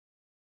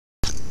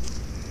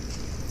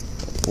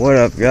What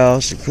up, y'all?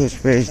 It's the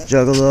Kushface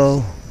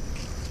Juggalo.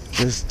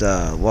 Just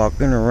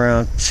walking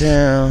around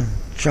town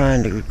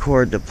trying to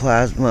record the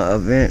plasma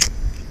event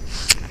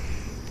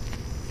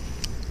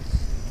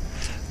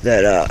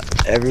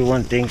that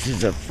everyone thinks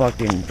is a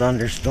fucking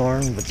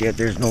thunderstorm, but yet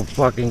there's no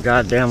fucking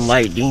goddamn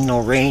lightning, no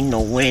rain, no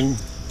wind.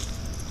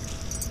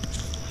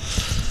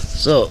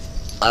 So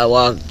I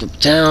walked to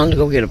town to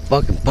go get a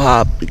fucking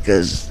pop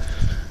because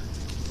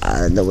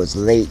I know it's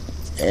late,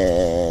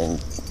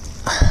 and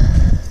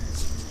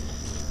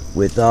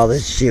with all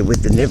this shit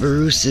with the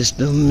Nibiru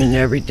system and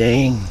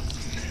everything,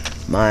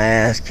 my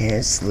ass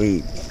can't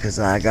sleep because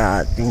I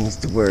got things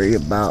to worry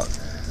about.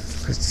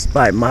 Because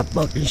despite my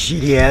fucking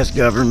shitty ass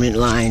government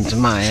lying to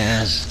my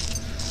ass,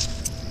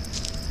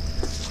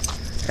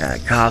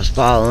 cops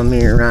following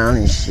me around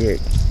and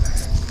shit,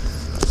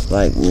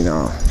 like, you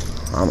know,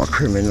 I'm a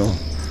criminal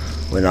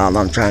when all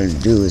I'm trying to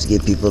do is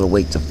get people to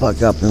wake the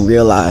fuck up and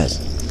realize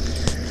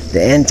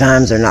the end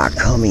times are not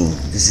coming.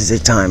 This is a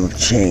time of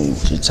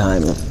change, a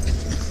time of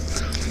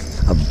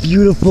a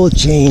beautiful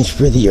change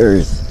for the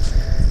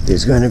earth.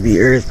 There's going to be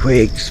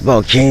earthquakes,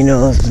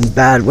 volcanoes, and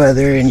bad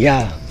weather, and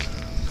yeah,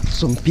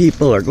 some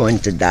people are going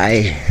to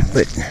die,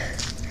 but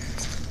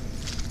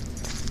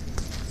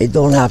it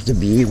don't have to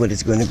be what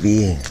it's going to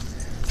be.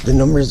 The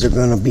numbers are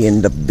going to be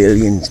in the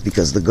billions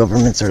because the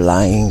governments are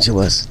lying to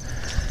us.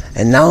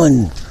 And now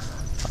in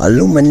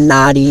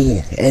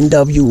Illuminati,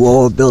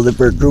 NWO,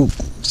 Bilderberg Group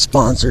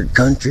sponsored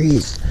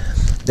countries,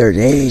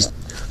 they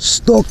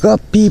stock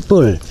up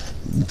people,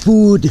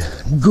 food,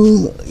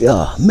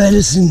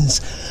 medicines,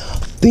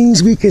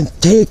 things we can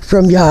take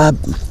from ya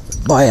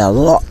by a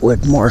lot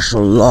with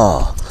martial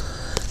law,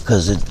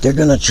 because they're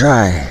gonna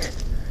try.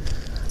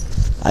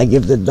 I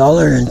give the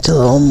dollar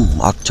until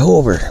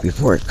October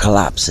before it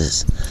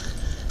collapses.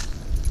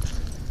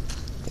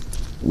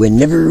 When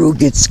Nibiru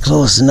gets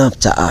close enough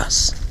to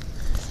us,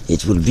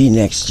 it will be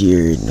next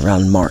year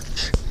around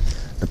March.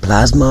 The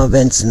plasma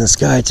events in the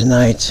sky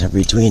tonight are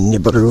between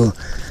Nibiru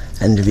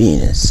and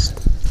Venus.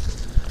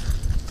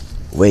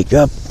 Wake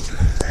up,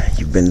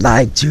 you've been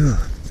lied to.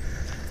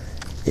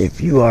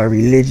 If you are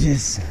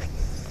religious,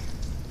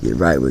 get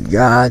right with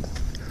God.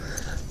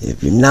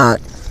 If you're not,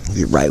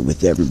 get right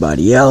with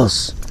everybody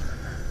else.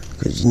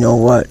 Because you know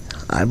what?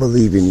 I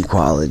believe in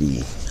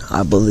equality.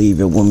 I believe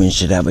a woman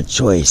should have a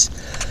choice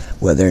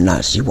whether or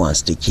not she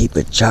wants to keep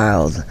a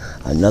child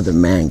another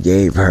man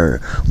gave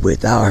her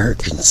without her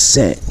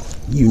consent.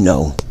 You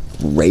know,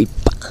 rape.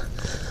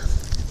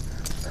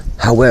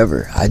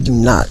 However, I do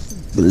not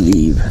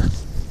believe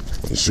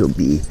it should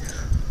be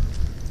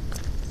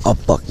a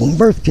fucking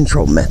birth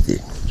control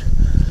method.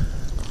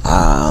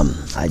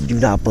 I do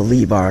not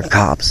believe our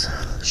cops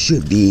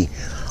should be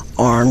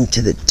armed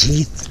to the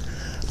teeth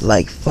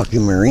like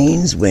fucking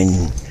Marines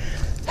when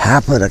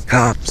half of the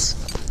cops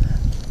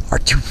are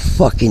too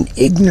fucking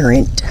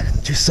ignorant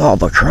to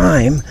solve a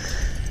crime.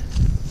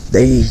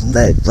 They,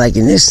 like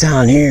in this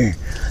town here,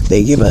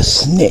 they give a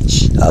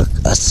snitch a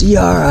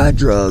CRI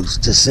drugs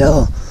to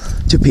sell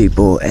to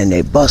people, and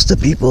they bust the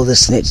people the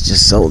snitch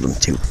just sold them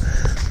to.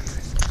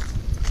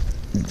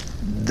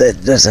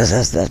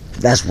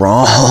 That's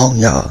wrong,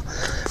 y'all.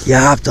 You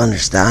have to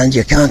understand,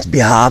 you can't be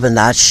having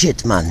that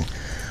shit, man.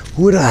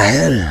 Who the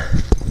hell?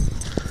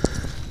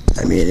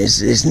 I mean,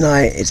 it's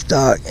night, it's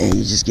dark, and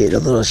you just get a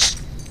little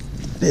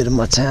bit of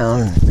my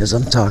town as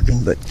I'm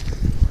talking, but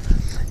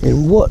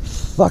in what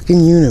fucking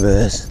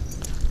universe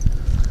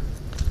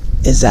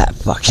is that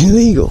fucking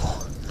legal?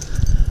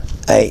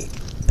 Hey,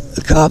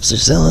 the cops are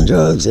selling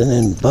drugs and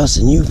then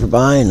busting you for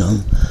buying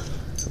them.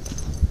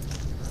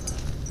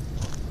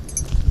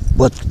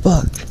 What the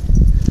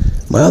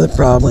fuck? My other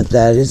problem with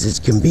that is it's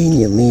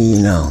conveniently, you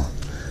know,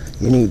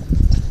 you need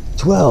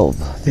 12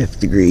 fifth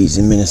degrees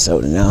in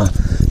Minnesota now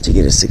to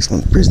get a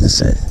 6-month prison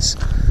sentence.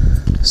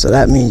 So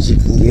that means you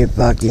can get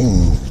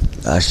fucking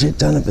a shit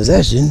ton of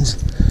possessions,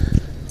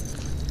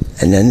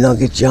 and then they'll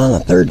get you on a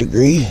 3rd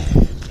degree,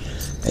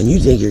 and you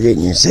think you're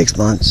getting your 6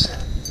 months,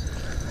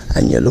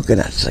 and you're looking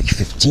at like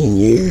 15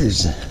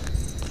 years.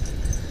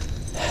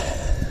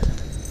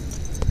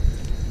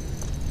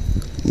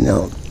 You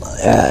know,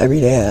 every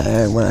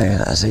day when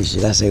I say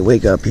shit, I say,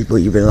 wake up, people,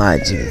 you've been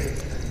lied to.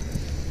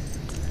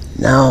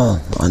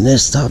 Now, on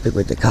this topic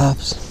with the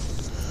cops,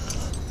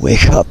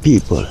 wake up,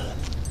 people.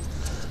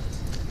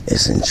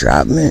 It's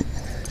entrapment.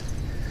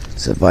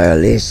 It's a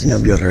violation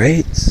of your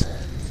rights.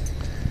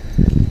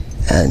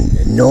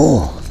 And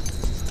no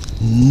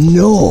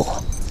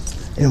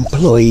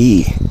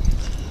employee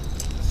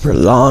for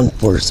law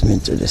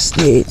enforcement or the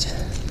state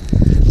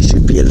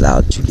should be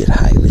allowed to get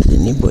high with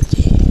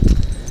anybody.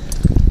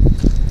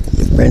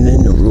 You're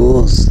bending the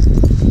rules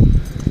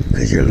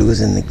because you're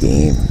losing the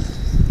game.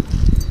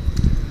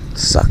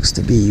 Sucks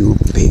to be you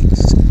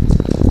pigs.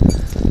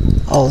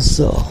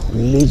 Also,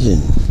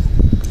 religion.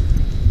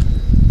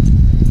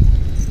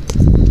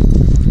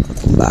 I'll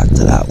come back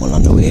to that one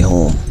on the way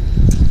home.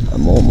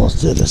 I'm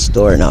almost to the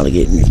store now to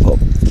get me pop.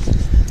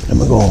 I'm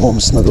gonna go home,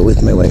 snuggle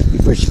with my wife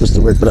before she goes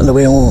to work. But on the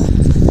way home,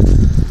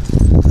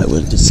 I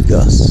will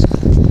discuss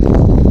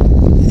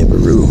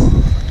Nibiru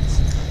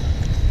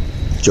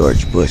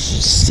George Bush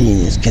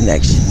Sr.'s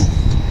connection,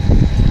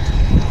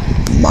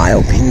 my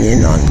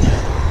opinion on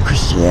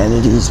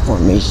Christianity's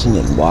formation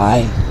and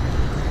why,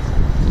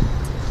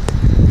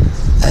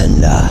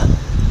 and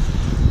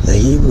the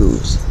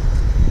Hebrews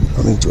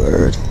coming to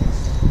earth.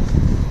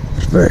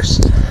 But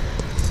first,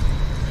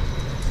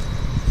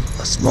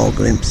 a small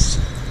glimpse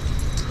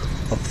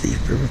of the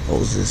River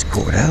Moses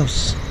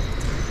courthouse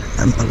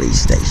and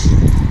police station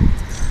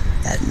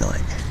at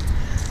night.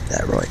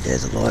 That right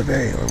there's a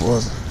library, or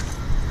was it?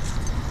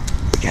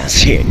 You can't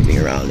see anything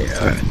around here.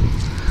 Alright.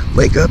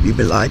 Wake up, you've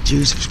been lied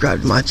to.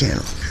 Subscribe to my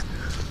channel.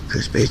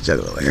 Chris Space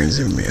Juggalo, Aaron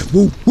Zimmerman.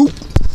 Woo, woo.